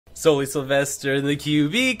Sully Sylvester and the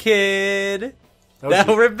QB Kid. Oh, Now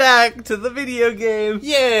we're back to the video game.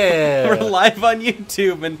 Yeah! We're live on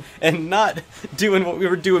YouTube and not doing what we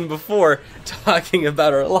were doing before, talking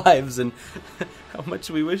about our lives and how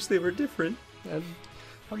much we wish they were different. And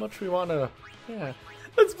how much we wanna... Yeah.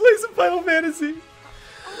 Let's play some Final Fantasy.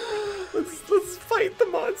 Let's fight the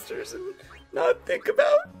monsters and not think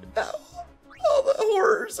about all the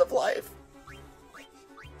horrors of life.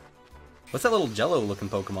 What's that little Jello-looking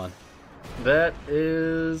Pokemon? That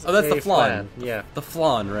is Oh, that's a the Flan. Yeah. The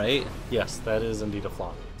Flan, right? Yes, that is indeed a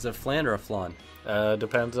Flan. Is it a Flan or a Flan?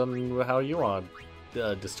 Depends on how you want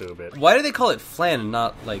to disturb it. Why do they call it Flan and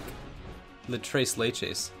not, like, the Tres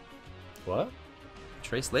Leches? What?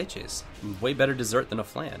 Tres Leches. Way better dessert than a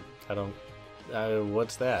Flan. I don't...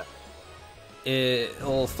 what's that?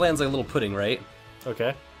 Well, Flan's like a little pudding, right?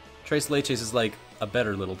 Okay. Tres Leches is like a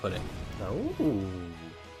better little pudding. Oh,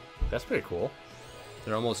 that's pretty cool.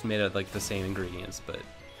 They're almost made of like the same ingredients, but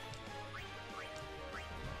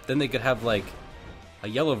then they could have like a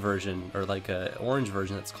yellow version or like a orange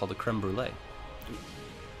version that's called a creme brulee.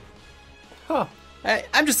 Huh.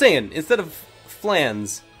 I'm just saying, instead of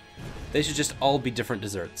flans, they should just all be different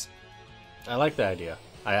desserts. I like the idea.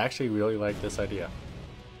 I actually really like this idea.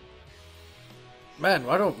 Man,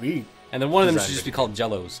 why don't we... And then one of them Design should just it. be called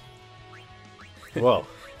Jellos. Whoa.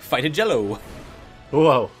 Fight a Jello.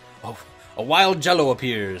 Whoa. Oh, a wild Jello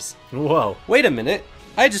appears. Whoa. Wait a minute.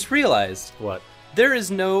 I just realized What? there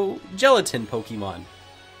is no gelatin Pokemon.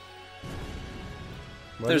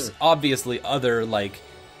 What There's is- obviously other, like,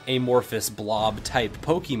 amorphous blob type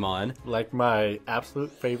Pokemon, like my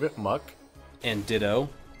absolute favorite Muck and Ditto,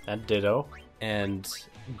 and Ditto, and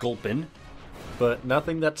Gulpin, but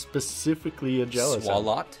nothing that's specifically a gelatin.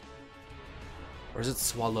 Swalot. Or is it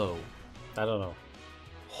Swallow? I don't know.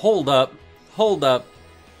 Hold up. Hold up.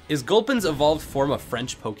 Is Gulpin's evolved form a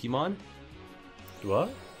French Pokemon? What?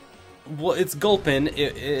 Well, it's Gulpin.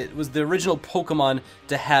 It was the original Pokemon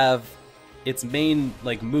to have its main,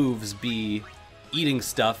 like, moves be eating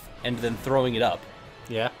stuff and then throwing it up.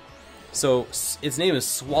 Yeah. So, its name is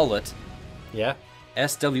Swalot. Yeah.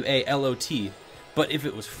 Swalot. But if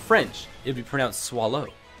it was French, it'd be pronounced Swallow.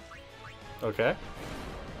 Okay.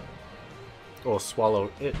 Or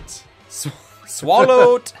swallow it.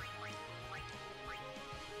 Swallowed.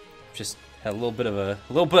 Just had a little bit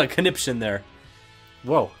of conniption there.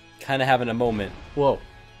 Whoa. Kind of having a moment. Whoa.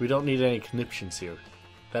 We don't need any conniptions here.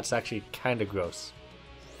 That's actually kind of gross.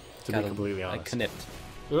 To be completely honest. I conniped.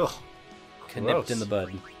 Ugh. Conniped Gross. in the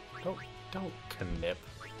bud. Don't connip.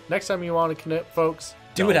 Next time you want to connip, folks,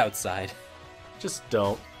 Do don't. it outside. Just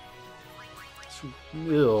don't.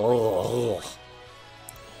 Ugh.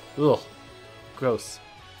 Ugh. Gross.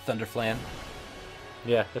 Thunderflan.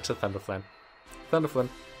 Yeah, it's a Thunderflan. Thunderflan.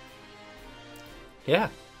 Yeah.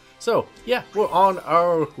 So, yeah, we're on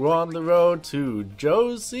the road to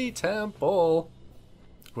Josie Temple.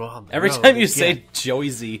 We're on the Every road time you again. say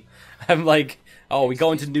Joyzy, I'm like, oh, we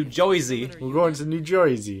going to New Jersey. We're going to New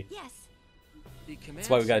Jersey. Yes. That's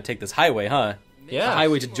why we gotta take this highway, huh? Yeah. The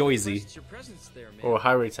highway to Jersey. Or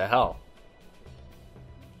Highway to Hell.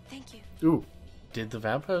 Thank you. Ooh. Did the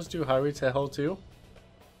vampires do Highway to Hell too?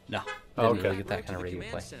 No. Oh, Didn't okay. really get that kind of radio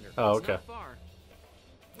play. Oh, okay.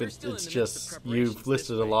 It's just, you've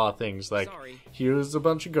listed a lot of things, like, here's a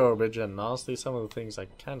bunch of garbage, and honestly, some of the things I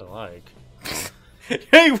kind of like.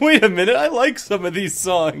 Hey, wait a minute, I like some of these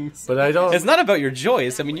songs. But I don't... It's not about your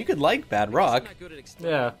choice. I mean, you could like bad rock.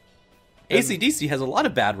 Yeah. AC/DC has a lot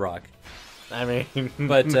of bad rock. I mean...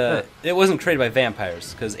 But it wasn't created by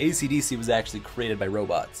vampires, because AC/DC was actually created by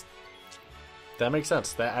robots. That makes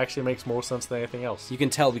sense. That actually makes more sense than anything else. You can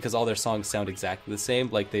tell because all their songs sound exactly the same,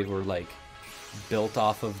 like they were, like, built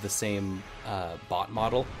off of the same bot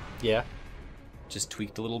model, Yeah. just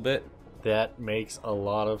tweaked a little bit. That makes a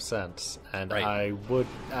lot of sense. And Right.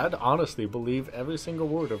 I'd honestly believe every single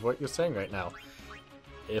word of what you're saying right now.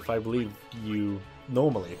 If I believe you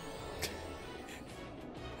normally.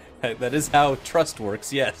 That is how trust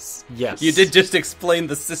works, yes. Yes. You did just explain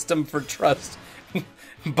the system for trust,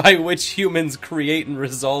 by which humans create and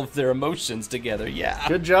resolve their emotions together, yeah.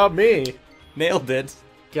 Good job, me. Nailed it.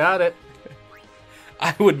 Got it.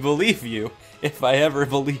 I would believe you if I ever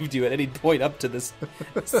believed you at any point up to this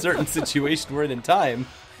certain situation we're in time.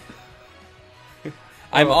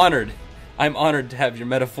 I'm honored. I'm honored to have your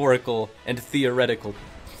metaphorical and theoretical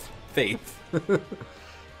faith.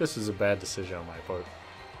 This is a bad decision on my part.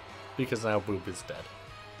 Because now Boob is dead.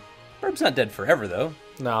 Burb's not dead forever, though.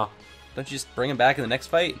 No. Don't you just bring him back in the next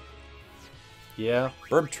fight? Yeah.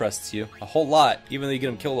 Burb trusts you a whole lot, even though you get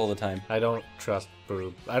him killed all the time. I don't trust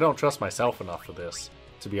Boob. I don't trust myself enough for this,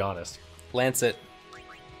 to be honest. Lancet.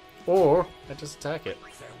 or I just attack it.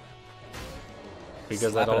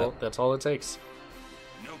 Because Slap it up. that's all it takes.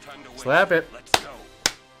 No time to waste. Slap it. Let's go.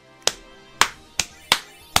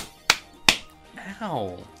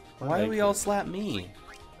 Ow. Why do we all slap me?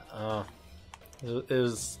 It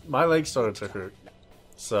was my leg started to hurt.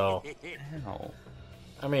 So, Ow.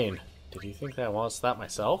 I mean, did you think that I want to slap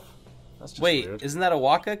myself? That's just Wait, weird. isn't that a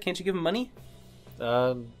Waka? Can't you give him money?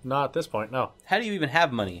 Not at this point, no. How do you even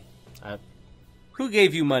have money? I, Who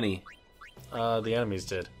gave you money? the enemies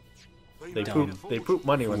did. They Dumb poop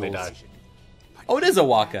money when they die. Oh, it is a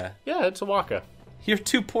Waka. Yeah, it's a Waka. You're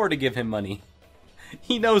too poor to give him money.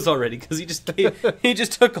 He knows already because he just he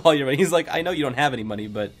just took all your money. He's like, I know you don't have any money,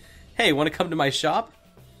 but hey, want to come to my shop?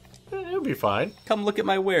 It'll be fine. Come look at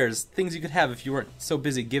my wares, things you could have if you weren't so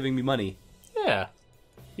busy giving me money. Yeah.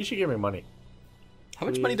 You should give me money. How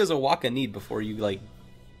much money does a Waka need before you like?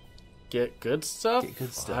 Get good stuff? Get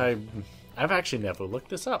good stuff. I've actually never looked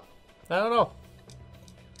this up. I don't know.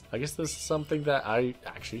 I guess this is something that I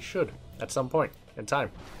actually should at some point in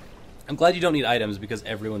time. I'm glad you don't need items because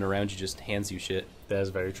everyone around you just hands you shit. That is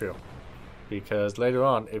very true. Because later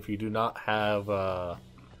on, if you do not have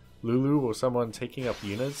Lulu or someone taking up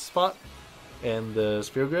Yuna's spot in the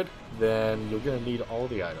sphere grid, then you're going to need all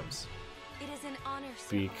the items. It is an honor,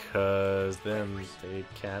 sir. Because then they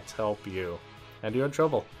can't help you. And you're in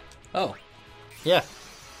trouble. Oh, Yeah.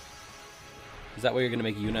 is that why you're gonna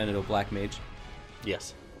make Yuna into a black mage?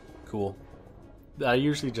 Yes. Cool. I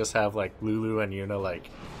usually just have like Lulu and Yuna like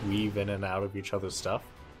weave in and out of each other's stuff.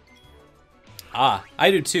 Ah, I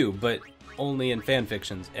do too, but only in fan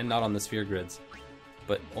fictions and not on the sphere grids,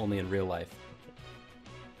 but only in real life.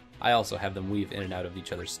 I also have them weave in and out of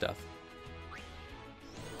each other's stuff.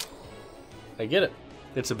 I get it.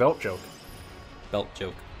 It's a belt joke. Belt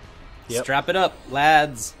joke. Yep. Strap it up,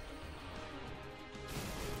 lads.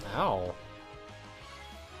 Ow.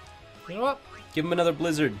 You know what? Give him another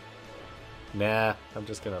blizzard. Nah, I'm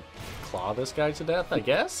just gonna claw this guy to death, I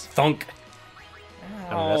guess. Thunk.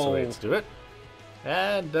 I mean, that's the way to do it.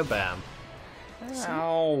 And a bam.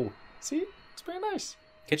 Ow. See? It's pretty nice.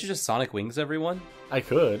 Can't you just Sonic Wings everyone I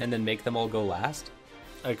could. and then make them all go last?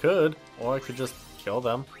 I could. Or I could just kill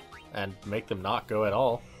them and make them not go at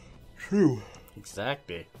all. True.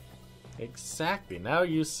 Exactly. Exactly. Now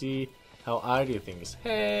you see how I do things.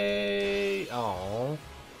 Hey! Oh.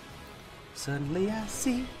 Suddenly I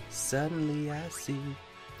see, suddenly I see.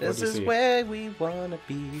 What'd This you is see? where we wanna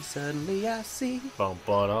be. Suddenly I see. Bum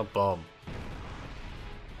ba bum.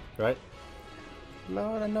 Right?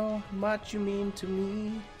 Lord, I know how much you mean to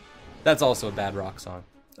me. That's also a bad rock song.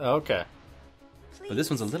 Okay. But this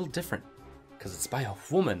one's a little different. Because it's by a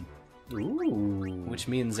woman. Ooh. Which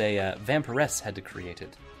means a vampiress had to create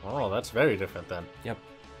it. Oh, that's very different then. Yep.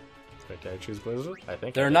 Did I choose Blizzard? I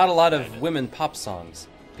think There I are did. not a lot I of did. women pop songs.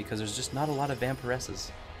 Because there's just not a lot of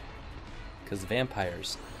vampiresses. Because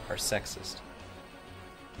vampires are sexist.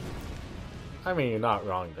 I mean, you're not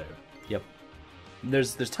wrong there. Yep.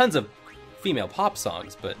 There's tons of female pop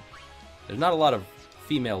songs, but there's not a lot of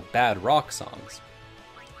female bad rock songs,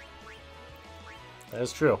 That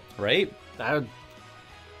is true. right?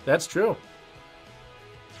 That's true.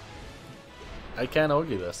 I can't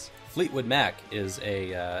argue this. Fleetwood Mac is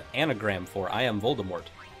a anagram for I am Voldemort.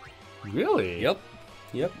 Really? Yep.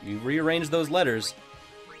 Yep. You rearrange those letters.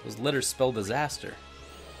 Those letters spell disaster.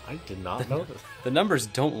 I did not know this. The numbers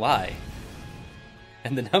don't lie.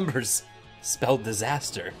 And the numbers spell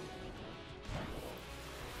disaster.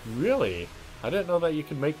 Really? I didn't know that you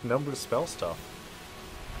could make numbers spell stuff.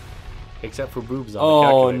 Except for boobs on the Oh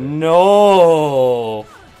calculator. no!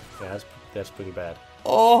 Yeah, that's pretty bad.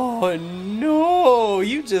 Oh no!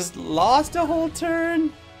 You just lost a whole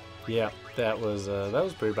turn. Yeah, that was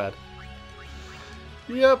pretty bad.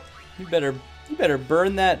 Yep. You better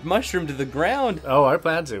burn that mushroom to the ground. Oh, I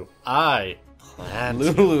plan to. I plan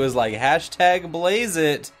to. Lulu is like hashtag blaze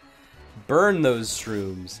it. Burn those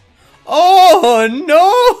shrooms. Oh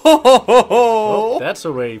no! Well, that's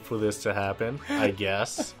a way for this to happen, I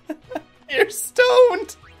guess. You're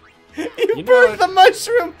stoned. You know burned what? the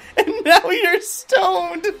mushroom, and now you're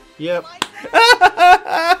stoned. Yep.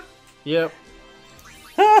 Yep.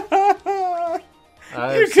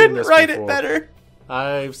 I've You seen couldn't this write before. it better.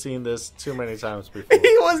 I've seen this too many times before.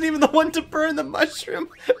 He wasn't even the one to burn the mushroom,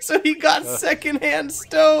 so he got secondhand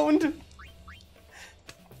stoned.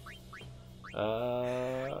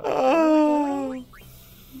 Oh,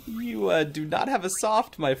 you do not have a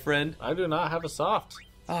soft, my friend. I do not have a soft.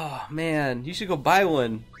 Oh man, you should go buy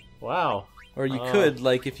one, Wow. or you could,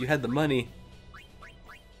 like, if you had the money.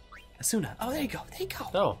 Asuna. Oh, there you go. There you go.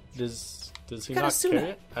 No, does he Got not Asuna. carry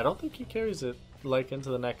it? I don't think he carries it like into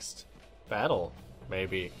the next battle.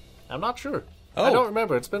 Maybe. I'm not sure. Oh. I don't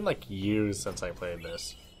remember. It's been like years since I played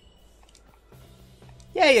this.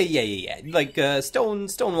 Yeah. Like, stone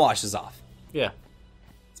washes off. Yeah.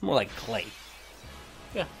 It's more like clay.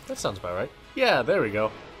 Yeah, that sounds about right. Yeah, there we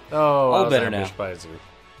go. Oh, All I was better ambushed now. by a zoo.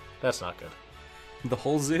 That's not good. The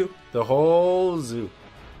whole zoo? The whole zoo.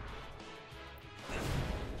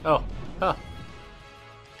 Oh, huh.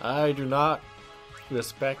 I do not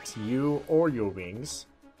respect you or your wings.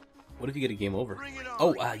 What if you get a game over?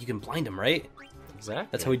 Oh, you can blind him, right? Exactly.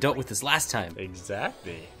 That's how we dealt with this last time.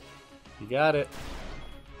 Exactly. You got it.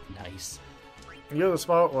 Nice. You're the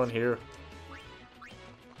smart one here.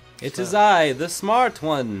 It is I, the smart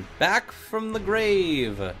one, back from the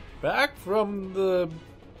grave. Back from the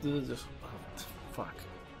fuck.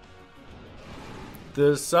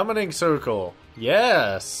 The summoning circle.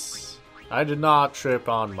 Yes. I did not trip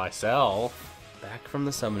on myself. Back from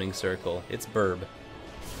the summoning circle. It's Burb.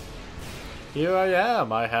 Here I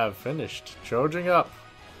am. I have finished charging up.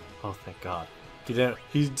 Oh, thank God.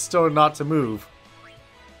 He started not to move.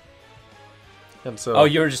 And so. Oh,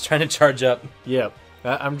 you were just trying to charge up. Yep.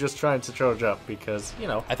 I'm just trying to charge up because, you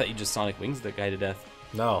know. I thought you just Sonic Wings the guy to death.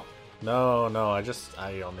 No. I only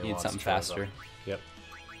You want need to something charge faster. up. Yep.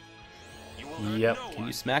 You will hurt Yep. no Can you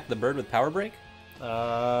one. smack the bird with Power Break?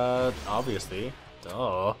 Obviously.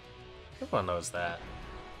 Duh. Everyone knows that.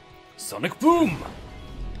 Sonic Boom!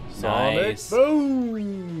 Sonic Nice.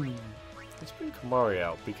 Boom! Let's bring Kamari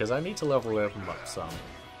out because I need to level him up some.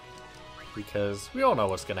 Because we all know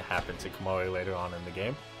what's going to happen to Kamari later on in the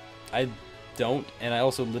game. I don't, and I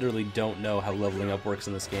also literally don't know how leveling up works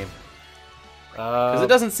in this game. Because it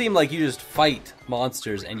doesn't seem like you just fight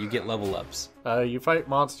monsters and you get level ups. You fight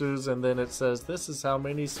monsters and then it says this is how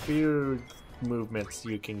many sphere movements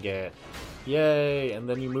you can get. Yay! And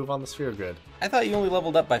then you move on the sphere grid. I thought you only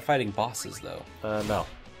leveled up by fighting bosses, though. No.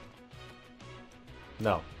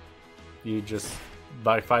 No. You just,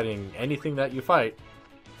 by fighting anything that you fight,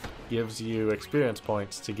 gives you experience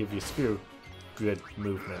points to give you sphere grid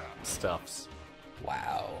movement stuffs.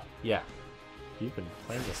 Wow. Yeah. You've been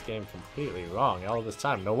playing this game completely wrong all this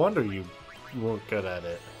time. No wonder you weren't good at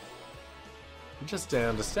it. You just didn't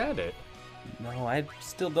understand it. No, I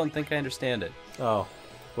still don't think I understand it. Oh.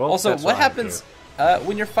 Well, Also, that's what why I'm happens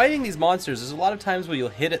when you're fighting these monsters? There's a lot of times where you'll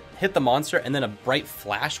hit the monster and then a bright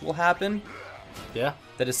flash will happen here. Yeah.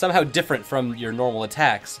 that is somehow different from your normal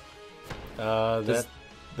attacks. What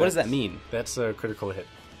What does that mean? That's a critical hit.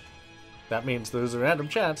 That means there's a random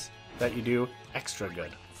chance that you do extra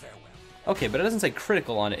good. Okay, but it doesn't say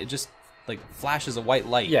critical on it. It just like flashes a white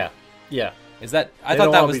light. Yeah. Is that? I They thought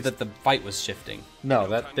don't that wanna was be- that the fight was shifting. No,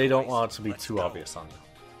 that they don't want it to be too obvious on you.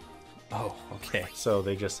 Oh, okay. So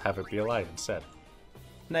they just have it be a light instead.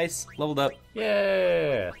 Nice. Leveled up.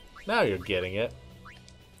 Yeah! Now you're getting it.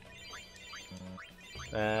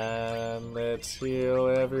 And let's heal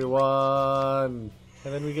everyone.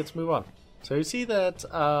 And then we get to move on. So you see that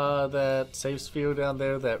that safe sphere down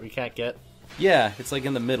there that we can't get? Yeah, it's like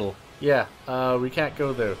in the middle, Yeah, we can't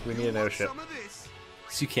go there. We need an airship. Some of this.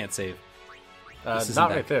 so you can't save. This isn't Not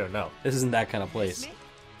that- right there, no. This isn't that kind of place.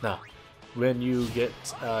 No. When you get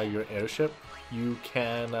your airship, you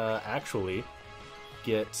can actually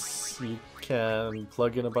you can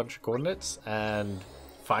plug in a bunch of coordinates and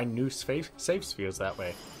find new safe spheres that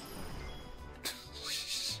way.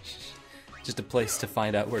 Just a place to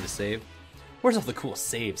find out where to save. Where's all the cool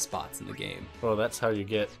save spots in the game? Well, that's how you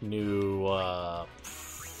get new.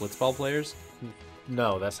 Blitzball players?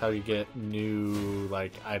 No, that's how you get new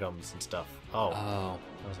like items and stuff. Oh, Oh,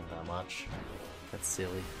 wasn't that much? that's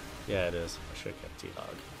silly. Yeah, it is. I should have kept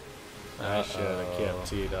T-Dog. I should have kept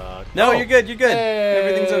T-Dog. No, Oh, you're good. You're good. hey,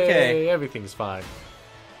 Everything's okay. Everything's fine.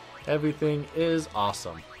 Everything is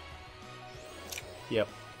awesome. Yep.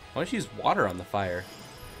 Why don't you use water on the fire?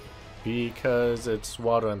 Because it's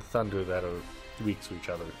water and thunder that are weak to each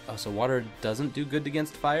other. Oh, so water doesn't do good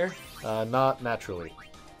against fire? Not naturally.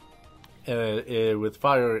 With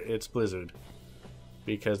fire, it's blizzard.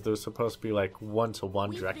 Because they're supposed to be like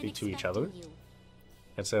one-to-one directly to each other.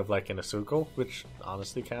 Instead of like in a circle, which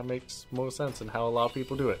honestly kind of makes more sense in how a lot of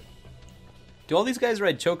people do it. Do all these guys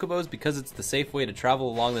ride chocobos because it's the safe way to travel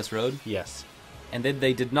along this road? Yes. And then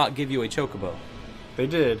they did not give you a chocobo. They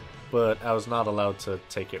did, but I was not allowed to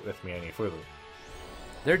take it with me any further.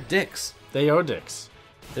 They're dicks. They are dicks.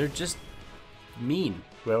 They're just mean.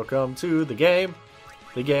 Welcome to the game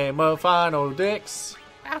of Final Dicks.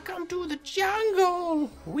 Welcome to the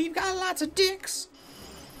jungle. We've got lots of dicks.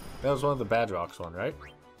 That was one of the Bad Rocks one, right?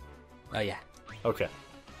 Oh yeah, Okay.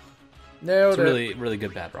 Nailed it's a it. really, really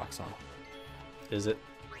good Bad Rock song. Is it?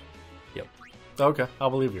 Yep. Okay, I'll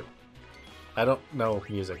believe you. I don't know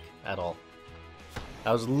music at all.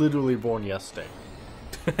 I was literally born yesterday.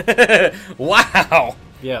 Wow!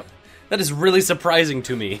 Yeah. That is really surprising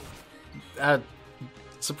to me.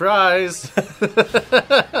 Surprise!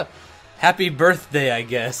 Happy birthday, I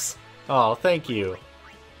guess. Oh, thank you.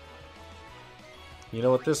 You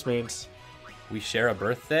know what this means? We share a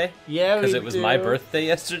birthday? Yeah, we Because it was my birthday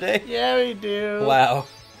yesterday? Yeah, we do. Wow.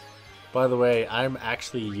 By the way, I'm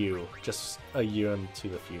actually you, just a year into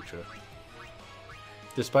the future.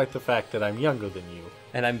 Despite the fact that I'm younger than you.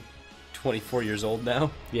 And I'm 24 years old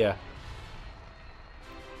now. Yeah.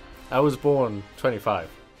 I was born 25,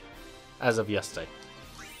 as of yesterday.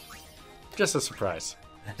 Just a surprise.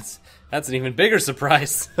 That's an even bigger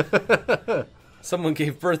surprise. Someone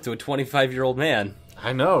gave birth to a 25-year-old man.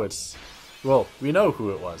 I know, it's... Well, we know who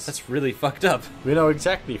it was. That's really fucked up. We know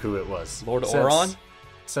exactly who it was. Lord Oron?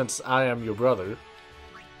 Since I am your brother.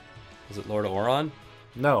 Was it Lord Oron?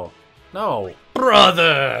 No. No.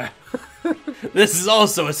 Brother! This is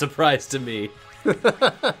also a surprise to me.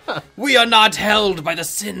 We are not held by the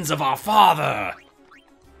sins of our father.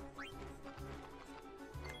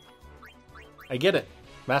 I get it.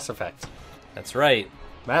 Mass Effect. That's right.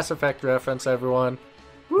 Mass Effect reference, everyone.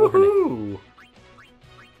 Warning. Woohoo!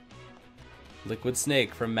 Liquid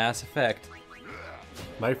Snake from Mass Effect.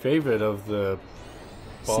 My favorite of the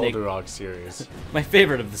Snake. Balderog series. My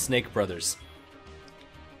favorite of the Snake brothers.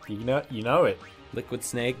 You know it. Liquid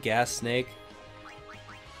Snake, Gas Snake,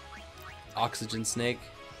 Oxygen Snake.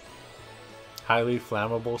 Highly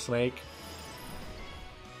flammable snake.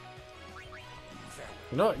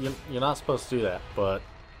 You know, you're not supposed to do that, but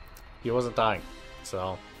he wasn't dying,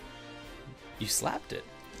 so You slapped it.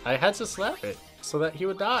 I had to slap it so that he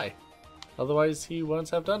would die. Otherwise, he wouldn't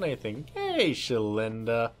have done anything. Hey,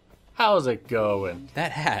 Shalinda. How's it going?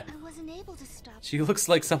 That hat. I wasn't able to stop. She looks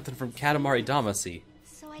like something from Katamari Damacy.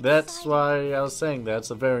 So I That's decided- why I was saying that's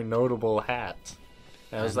a very notable hat.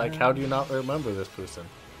 And I was like, how do you not remember this person?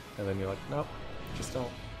 And then you're like, nope, just don't.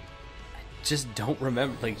 Just don't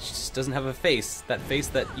remember. Like, she just doesn't have a face. That face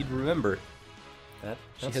that you'd remember. She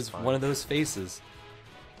That's has fine. one of those faces.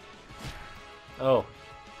 Oh,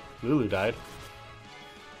 Lulu died.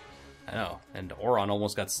 I know. And Oron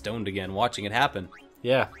almost got stoned again watching it happen.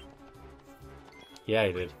 Yeah. Yeah,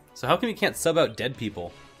 he did. So how come you can't sub out dead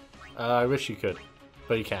people? I wish you could,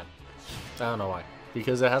 but you can't. I don't know why.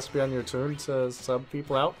 Because it has to be on your turn to sub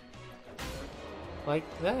people out? Like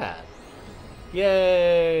that.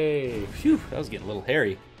 Yay! Phew, that was getting a little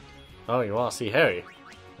hairy. Oh, you want to see Harry?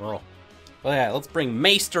 Well, Well, yeah, let's bring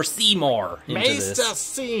Maester Seymour into Maester this.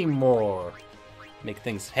 Seymour! Make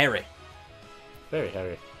things hairy. Very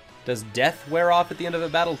hairy. Does death wear off at the end of a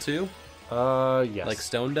battle too? Yes. Like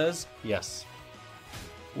Stone does? Yes.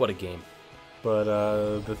 What a game. But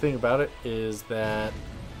the thing about it is that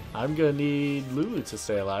I'm gonna need Lulu to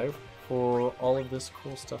stay alive for all of this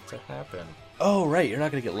cool stuff to happen. Oh, right, you're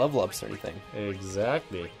not going to get level ups or anything.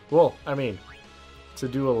 Exactly. Well, I mean, to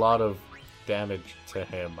do a lot of damage to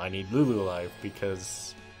him, I need Lulu alive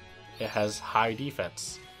because it has high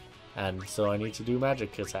defense. And so I need to do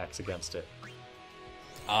magic attacks against it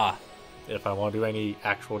Ah, if I want to do any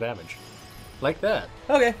actual damage. Like that.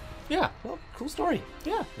 okay. Yeah. Well, cool story.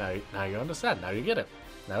 Yeah. Now you understand. Now you get it.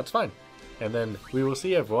 Now it's fine. And then we will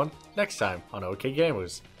see everyone next time on OK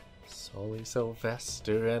Gamers. Sully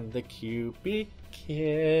Sylvester and the Cupid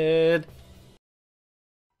Kid.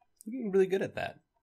 You're getting really good at that.